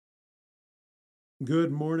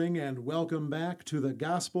Good morning and welcome back to the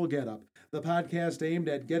Gospel Get Up, the podcast aimed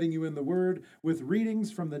at getting you in the Word with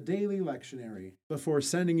readings from the daily lectionary before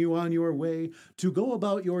sending you on your way to go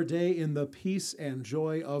about your day in the peace and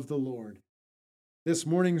joy of the Lord. This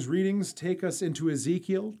morning's readings take us into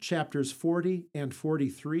Ezekiel chapters 40 and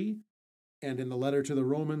 43, and in the letter to the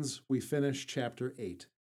Romans, we finish chapter 8.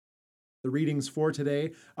 The readings for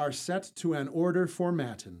today are set to an order for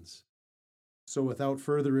Matins. So without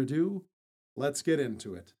further ado, let's get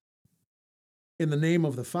into it. In the name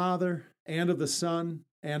of the Father, and of the Son,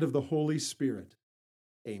 and of the Holy Spirit.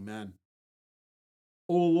 Amen.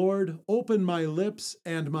 O Lord, open my lips,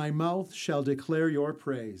 and my mouth shall declare your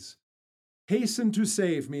praise. Hasten to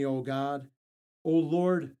save me, O God. O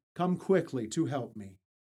Lord, come quickly to help me.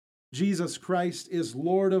 Jesus Christ is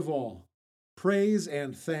Lord of all. Praise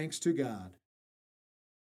and thanks to God.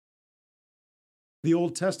 The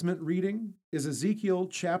Old Testament reading is Ezekiel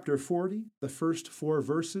chapter 40, the first 4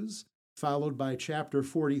 verses, followed by chapter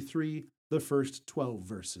 43, the first 12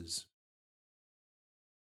 verses.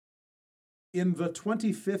 In the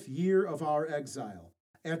 25th year of our exile,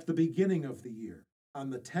 at the beginning of the year,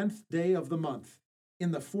 on the 10th day of the month,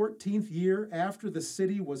 in the 14th year after the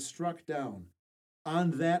city was struck down,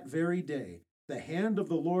 on that very day, the hand of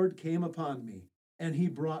the Lord came upon me, and he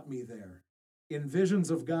brought me there. In visions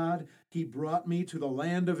of God, he brought me to the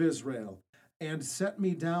land of Israel and set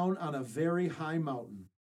me down on a very high mountain.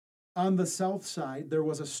 On the south side, there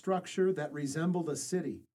was a structure that resembled a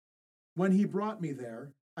city. When he brought me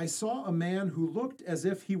there, I saw a man who looked as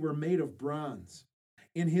if he were made of bronze.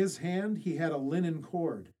 In his hand, he had a linen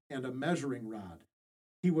cord and a measuring rod.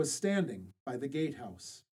 He was standing by the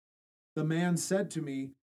gatehouse. The man said to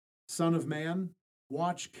me, "Son of man,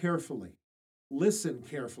 watch carefully, listen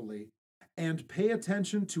carefully, and pay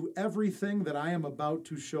attention to everything that I am about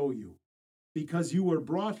to show you, because you were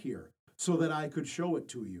brought here so that I could show it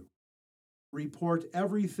to you. Report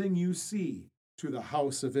everything you see to the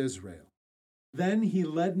house of Israel." Then he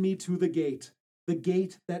led me to the gate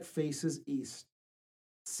that faces east.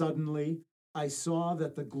 Suddenly, I saw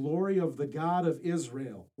that the glory of the God of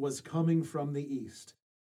Israel was coming from the east.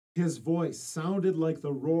 His voice sounded like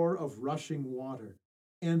the roar of rushing water,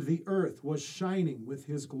 and the earth was shining with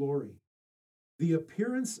his glory. The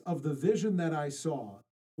appearance of the vision that I saw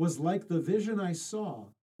was like the vision I saw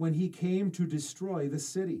when he came to destroy the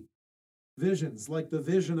city. Visions like the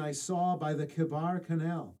vision I saw by the Kibar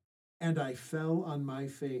Canal, and I fell on my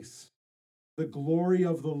face. The glory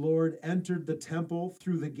of the Lord entered the temple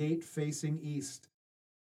through the gate facing east.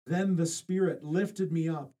 Then the Spirit lifted me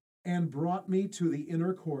up and brought me to the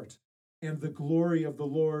inner court, and the glory of the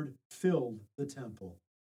Lord filled the temple.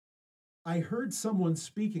 I heard someone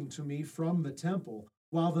speaking to me from the temple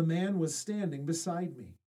while the man was standing beside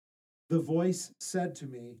me. The voice said to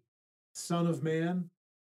me, "Son of man,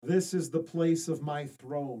 this is the place of my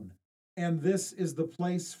throne, and this is the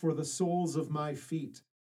place for the soles of my feet,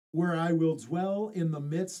 where I will dwell in the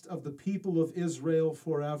midst of the people of Israel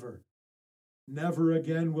forever. Never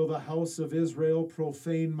again will the house of Israel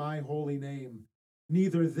profane my holy name,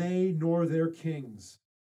 neither they nor their kings,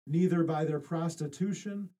 neither by their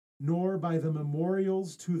prostitution, nor by the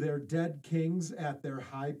memorials to their dead kings at their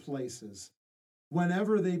high places.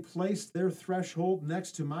 Whenever they placed their threshold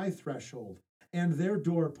next to my threshold, and their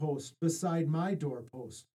doorpost beside my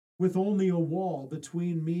doorpost, with only a wall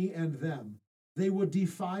between me and them, they would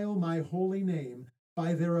defile my holy name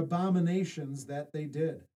by their abominations that they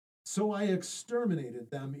did. So I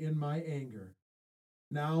exterminated them in my anger.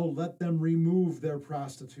 Now let them remove their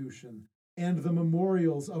prostitution and the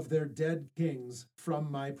memorials of their dead kings from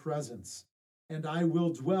my presence, and I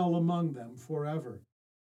will dwell among them forever.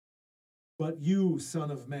 But you, Son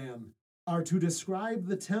of man, are to describe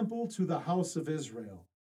the temple to the house of Israel,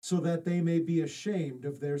 so that they may be ashamed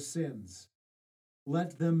of their sins.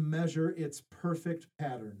 Let them measure its perfect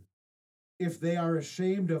pattern. If they are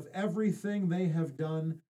ashamed of everything they have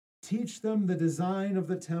done, teach them the design of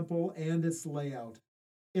the temple and its layout,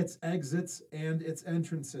 its exits and its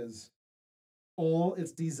entrances, all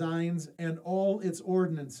its designs and all its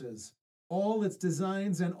ordinances, all its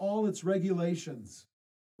designs and all its regulations.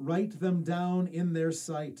 Write them down in their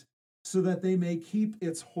sight, so that they may keep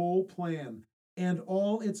its whole plan and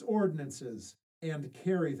all its ordinances and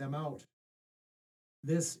carry them out.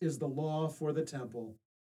 This is the law for the temple.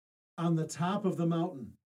 On the top of the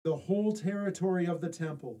mountain, the whole territory of the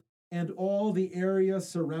temple and all the area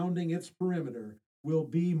surrounding its perimeter will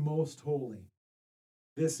be most holy.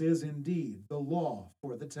 This is indeed the law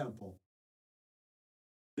for the temple.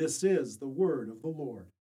 This is the word of the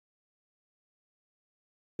Lord.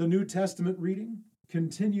 The New Testament reading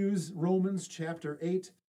continues Romans chapter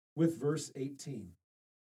 8, with verse 18.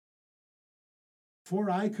 For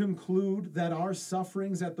I conclude that our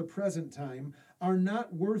sufferings at the present time are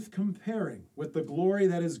not worth comparing with the glory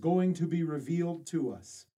that is going to be revealed to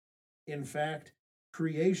us. In fact,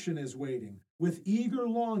 creation is waiting with eager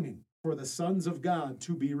longing for the sons of God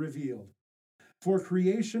to be revealed. For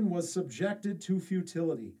creation was subjected to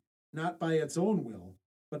futility, not by its own will,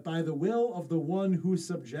 but by the will of the one who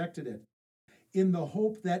subjected it, in the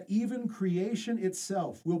hope that even creation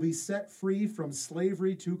itself will be set free from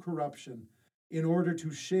slavery to corruption, in order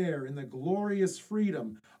to share in the glorious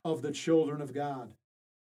freedom of the children of God.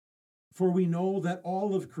 For we know that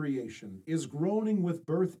all of creation is groaning with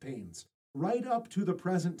birth pains right up to the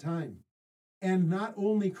present time. And not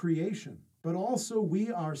only creation, but also we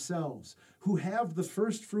ourselves, who have the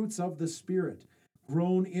first fruits of the Spirit,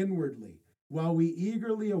 groan inwardly, while we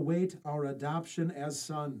eagerly await our adoption as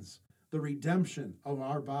sons, the redemption of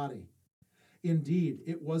our body. Indeed,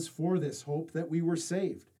 it was for this hope that we were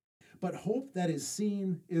saved. But hope that is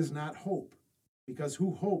seen is not hope, because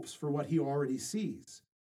who hopes for what he already sees?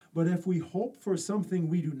 But if we hope for something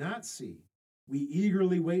we do not see, we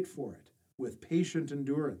eagerly wait for it with patient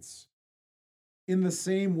endurance. In the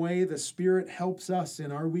same way, the Spirit helps us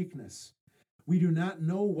in our weakness. We do not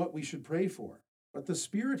know what we should pray for, but the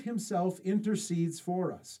Spirit himself intercedes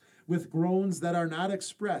for us with groans that are not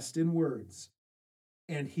expressed in words.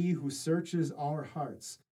 And he who searches our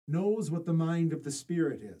hearts knows what the mind of the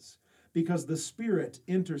Spirit is, because the Spirit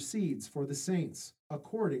intercedes for the saints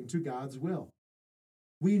according to God's will.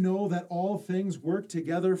 We know that all things work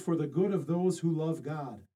together for the good of those who love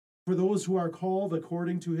God, for those who are called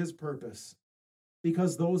according to his purpose.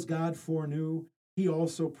 Because those God foreknew, he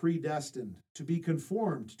also predestined to be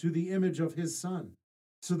conformed to the image of his Son,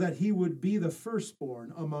 so that he would be the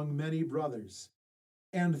firstborn among many brothers.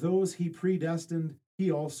 And those he predestined,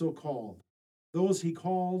 he also called. Those he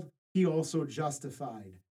called, he also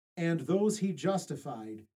justified. And those he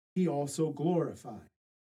justified, he also glorified.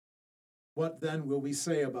 What then will we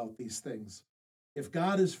say about these things? If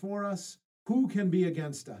God is for us, who can be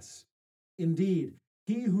against us? Indeed,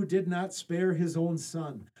 he who did not spare his own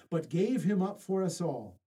Son, but gave him up for us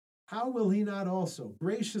all, how will he not also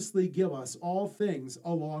graciously give us all things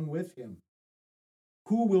along with him?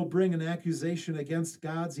 Who will bring an accusation against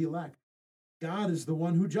God's elect? God is the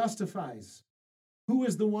one who justifies. Who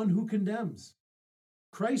is the one who condemns?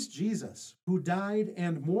 Christ Jesus, who died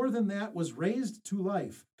and more than that was raised to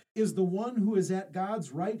life, is the one who is at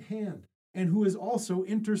God's right hand and who is also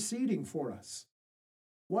interceding for us.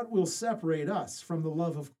 What will separate us from the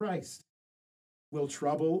love of Christ? Will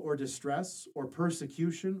trouble or distress or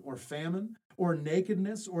persecution or famine or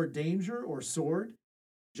nakedness or danger or sword?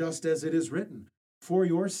 Just as it is written, for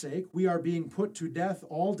your sake we are being put to death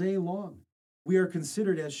all day long. We are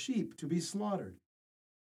considered as sheep to be slaughtered.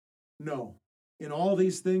 No. In all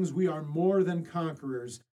these things we are more than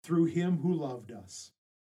conquerors through him who loved us.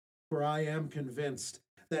 For I am convinced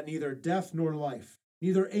that neither death nor life,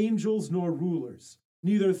 neither angels nor rulers,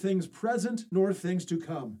 neither things present nor things to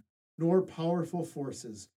come, nor powerful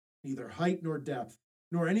forces, neither height nor depth,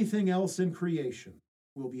 nor anything else in creation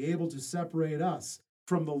will be able to separate us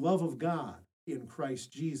from the love of God in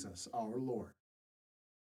Christ Jesus our Lord.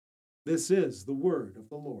 This is the word of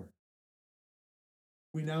the Lord.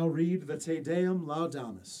 We now read the Te Deum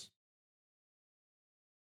Laudamus.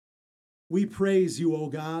 We praise you, O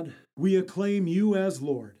God. We acclaim you as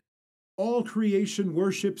Lord. All creation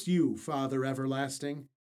worships you, Father everlasting.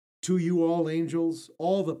 To you all angels,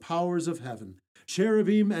 all the powers of heaven,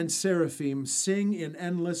 cherubim and seraphim sing in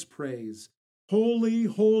endless praise. Holy,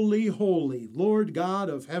 holy, holy, Lord God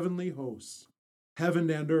of heavenly hosts. Heaven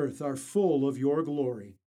and earth are full of your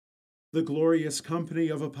glory. The glorious company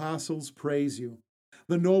of apostles praise you.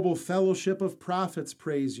 The noble fellowship of prophets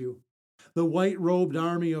praise you. The white-robed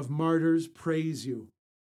army of martyrs praise you.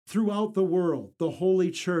 Throughout the world, the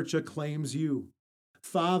Holy Church acclaims you.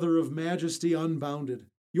 Father of majesty unbounded,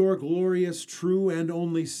 your glorious, true, and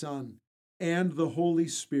only Son, and the Holy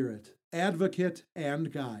Spirit, advocate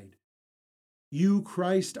and guide. You,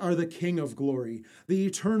 Christ, are the King of glory, the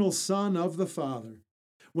eternal Son of the Father.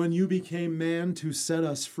 When you became man to set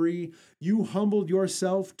us free, you humbled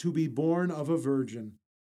yourself to be born of a virgin.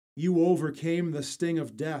 You overcame the sting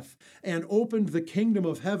of death and opened the kingdom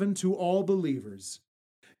of heaven to all believers.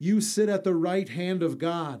 You sit at the right hand of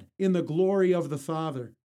God in the glory of the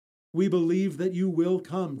Father. We believe that you will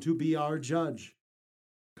come to be our judge.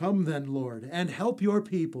 Come then, Lord, and help your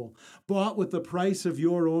people, bought with the price of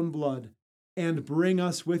your own blood, and bring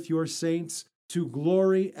us with your saints to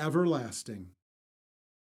glory everlasting.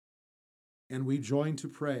 And we join to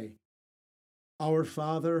pray. Our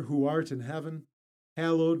Father, who art in heaven,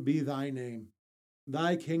 hallowed be thy name.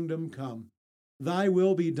 Thy kingdom come. Thy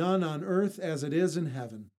will be done on earth as it is in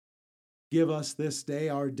heaven. Give us this day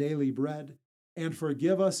our daily bread, and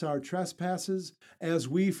forgive us our trespasses as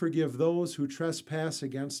we forgive those who trespass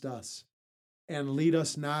against us. And lead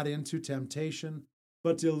us not into temptation,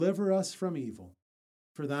 but deliver us from evil.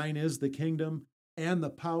 For thine is the kingdom, and the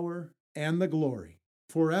power, and the glory,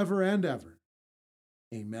 forever and ever.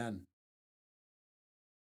 Amen.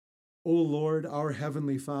 O Lord, our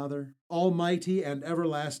heavenly Father, almighty and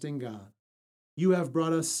everlasting God, you have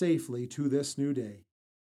brought us safely to this new day.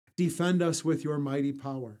 Defend us with your mighty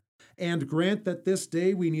power, and grant that this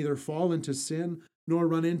day we neither fall into sin nor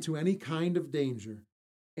run into any kind of danger.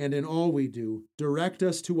 And in all we do, direct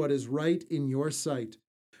us to what is right in your sight.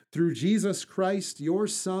 Through Jesus Christ, your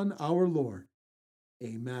Son, our Lord.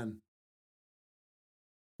 Amen.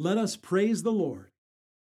 Let us praise the Lord.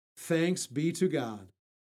 Thanks be to God.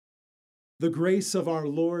 The grace of our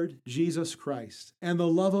Lord Jesus Christ, and the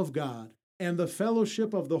love of God, and the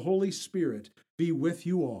fellowship of the Holy Spirit be with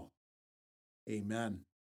you all. Amen.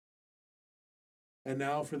 And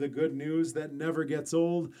now for the good news that never gets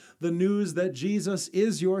old, the news that Jesus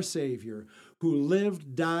is your Savior, who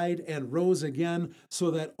lived, died, and rose again so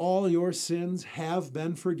that all your sins have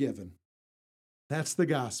been forgiven. That's the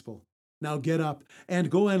gospel. Now get up and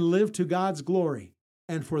go and live to God's glory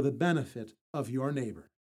and for the benefit of your neighbor.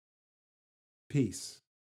 Peace.